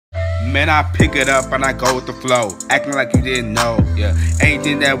Man, I pick it up and I go with the flow, acting like you didn't know, yeah.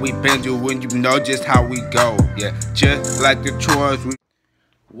 Anything that we been through when you know just how we go, yeah. Just like the chores we...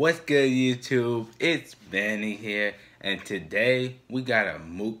 What's good, YouTube? It's Benny here, and today we got a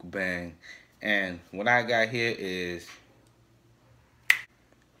mukbang. And what I got here is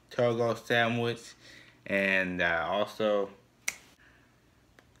Togo sandwich, and also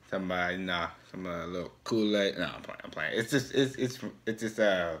some little Kool-Aid. No, I'm playing. It's just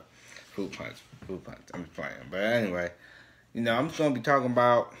fruit punch. I'm just playing. But anyway, I'm just gonna be talking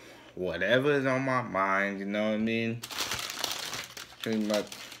about whatever is on my mind. You know what I mean? Pretty much,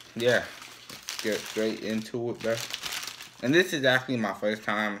 yeah. Let's get straight into it, bro. And this is actually my first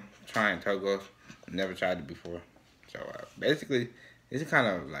time trying Togo's. Never tried it before. So basically, it's kind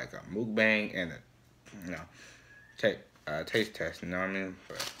of like a mukbang and a taste test. You know what I mean?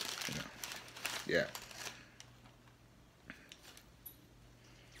 But yeah.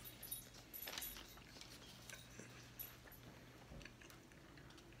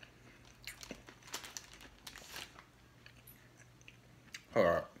 Hold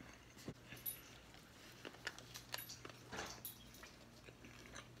up.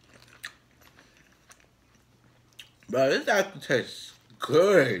 Bro, this actually tastes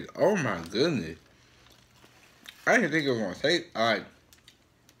good. Oh my goodness. I didn't think it was gonna taste I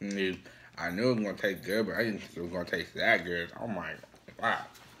knew it was gonna taste good, but I didn't think it was gonna taste that good. Oh my wow.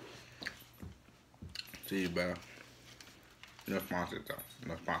 See, bro. No sponsors though.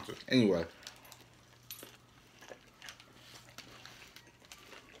 No sponsors. Anyway.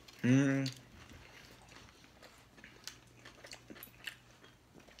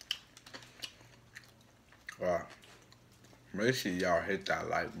 Wow. Make sure y'all hit that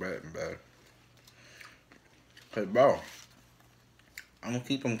like button, bro. Cause bro, I'm gonna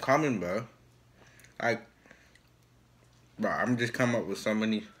keep them coming, bro. Like, bro, I'm just coming up with so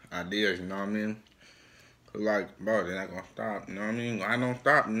many ideas, you know what I mean? Cause like, bro, they're not gonna stop, you know what I mean? I don't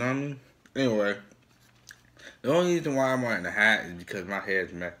stop, you know what I mean? Anyway, the only reason why I'm wearing the hat is because my hair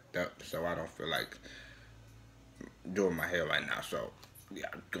is messed up, so I don't feel like doing my hair right now. So yeah,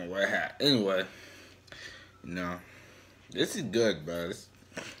 I'm gonna wear a hat. Anyway, this is good, bro.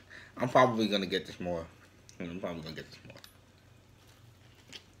 I'm probably gonna get this more. I'm probably gonna get this more.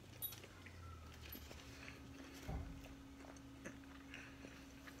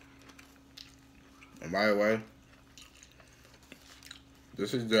 And by the way,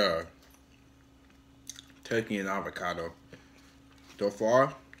 this is the turkey and avocado. So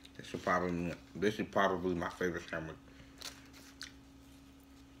far, this is probably my favorite sandwich.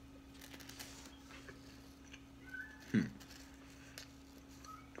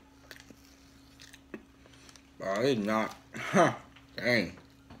 But it's not. Huh. Dang.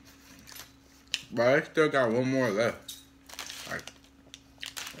 But I still got one more left. Like,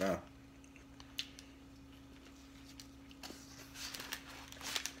 yeah.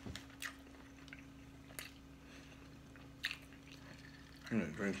 I'm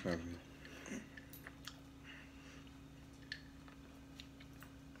gonna drink something.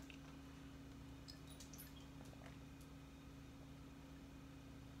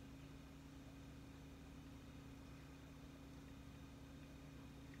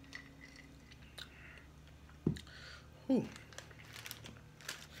 Whew.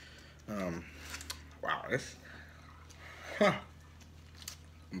 Wow, I'm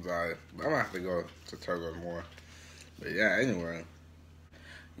sorry, but I'm gonna have to go to Togo's more. But yeah, anyway,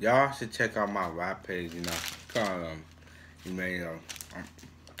 y'all should check out my rap page, you may know.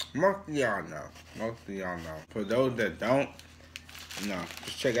 Most of y'all know. For those that don't,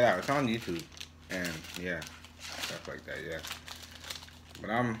 just check it out. It's on YouTube, and yeah, stuff like that, yeah. But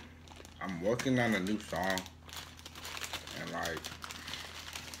I'm working on a new song. And like,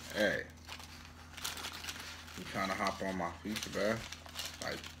 hey, you trying to hop on my feature, bro?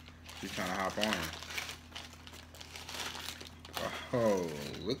 Like, you trying to hop on? Oh,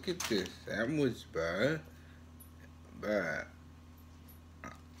 look at this sandwich, bro. But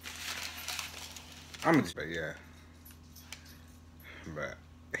I'm just, but yeah. But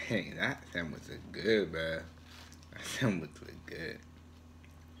hey, that sandwich is good, bro. That sandwich was good.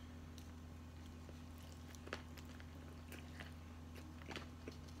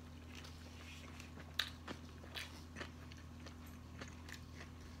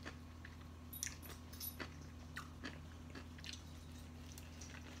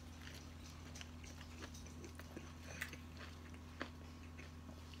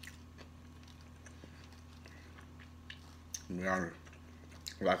 To be honest,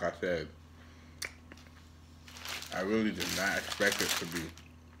 like I said, I really did not expect it to be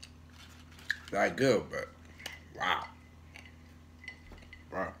that good, but wow.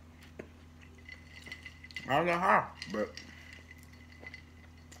 Wow. I don't know how, but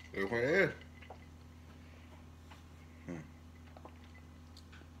it's what it is. Hmm.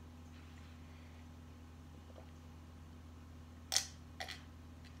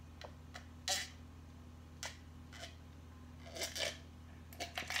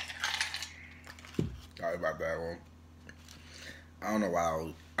 Sorry about that one. I don't know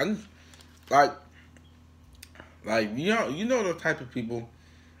why I just, like, you know the type of people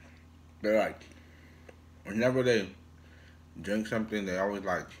that like whenever they drink something, they always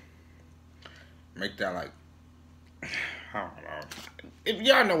like make that like I don't know. If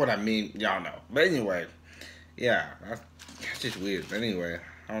y'all know what I mean, y'all know. But anyway, yeah, that's just weird. But anyway,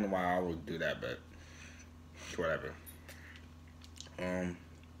 I don't know why I would do that, but whatever. Um,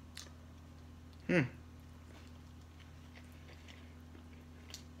 hmm.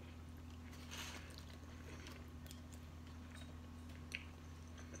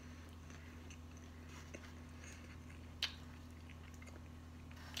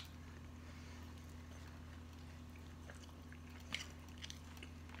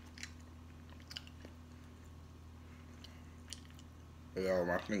 Yo,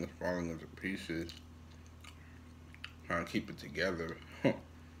 my finger's falling into pieces. Trying to keep it together.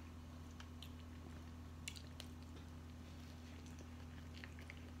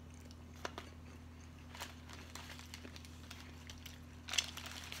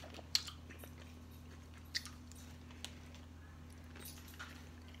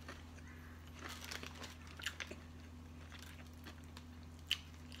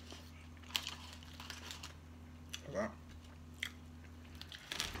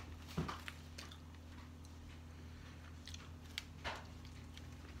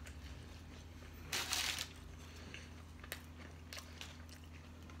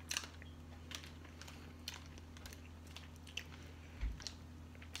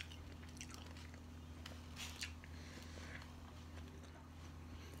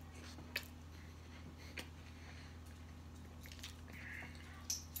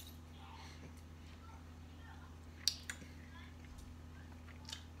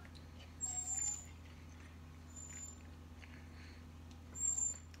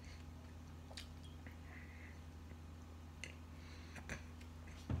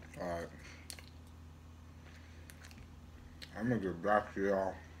 Alright. I'm gonna get back to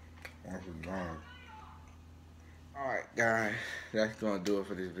y'all once it's done. Alright, guys. That's gonna do it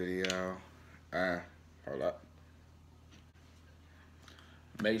for this video. Hold up.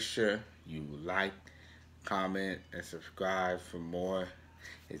 Make sure you like, comment, and subscribe for more.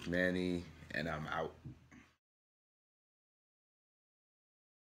 It's Manny, and I'm out.